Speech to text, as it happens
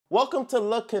Welcome to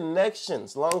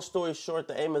LeConnections. Long story short,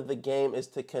 the aim of the game is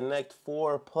to connect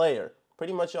 4-player.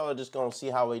 Pretty much y'all are just going to see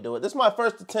how we do it. This is my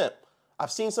first attempt.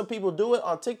 I've seen some people do it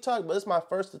on TikTok, but it's my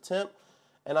first attempt.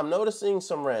 And I'm noticing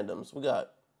some randoms. We got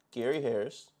Gary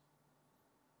Harris,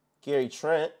 Gary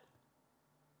Trent,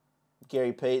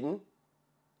 Gary Payton,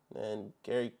 and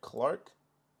Gary Clark.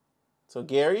 So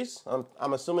Gary's, I'm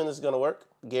assuming this is going to work.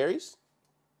 Gary's.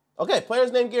 Okay,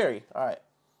 player's named Gary. All right.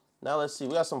 Now let's see.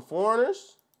 We got some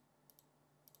foreigners.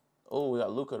 Oh, we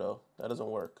got Luka, though. That doesn't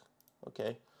work.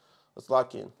 Okay. Let's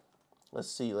lock in.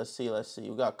 Let's see.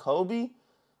 We got Kobe.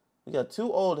 We got two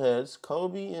old heads,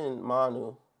 Kobe and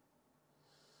Manu.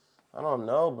 I don't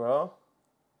know, bro.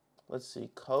 Let's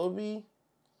see. Kobe.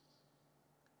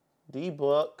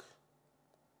 D-Book.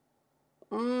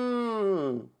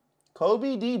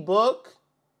 Kobe, D-Book.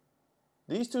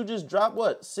 These two just dropped,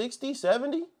 what, 60,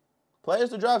 70?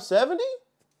 Players to drop 70?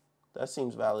 That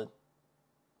seems valid.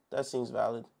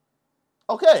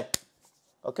 Okay.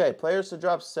 Okay, players to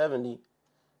drop 70.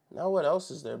 Now what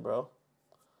else is there, bro?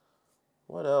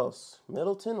 What else?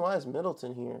 Middleton? Why is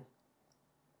Middleton here?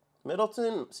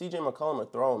 Middleton, CJ McCollum are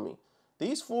throwing me.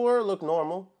 These four look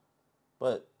normal,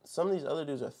 but some of these other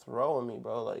dudes are throwing me,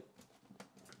 bro. Like,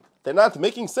 they're not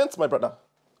making sense, my brother.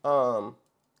 Jokic.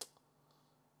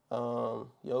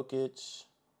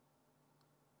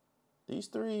 These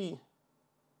three.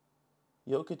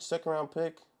 Jokic, second round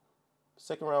pick.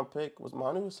 Was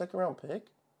Manu a second round pick?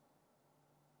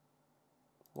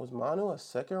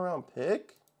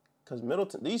 Because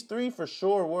Middleton, these three for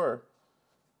sure were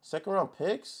second round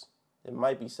picks. It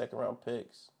might be second round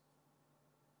picks.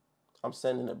 I'm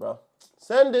sending it, bro.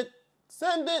 Send it.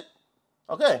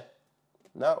 Okay.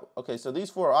 Now, okay, so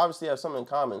these four obviously have something in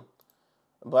common.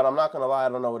 But I'm not going to lie, I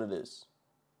don't know what it is.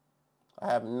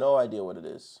 I have no idea what it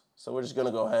is. So we're just going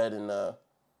to go ahead and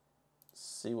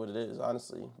see what it is,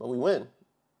 honestly. But we win.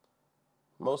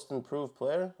 Most improved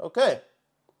player. Okay.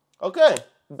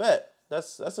 Bet.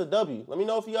 That's a W. Let me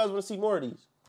know if you guys want to see more of these.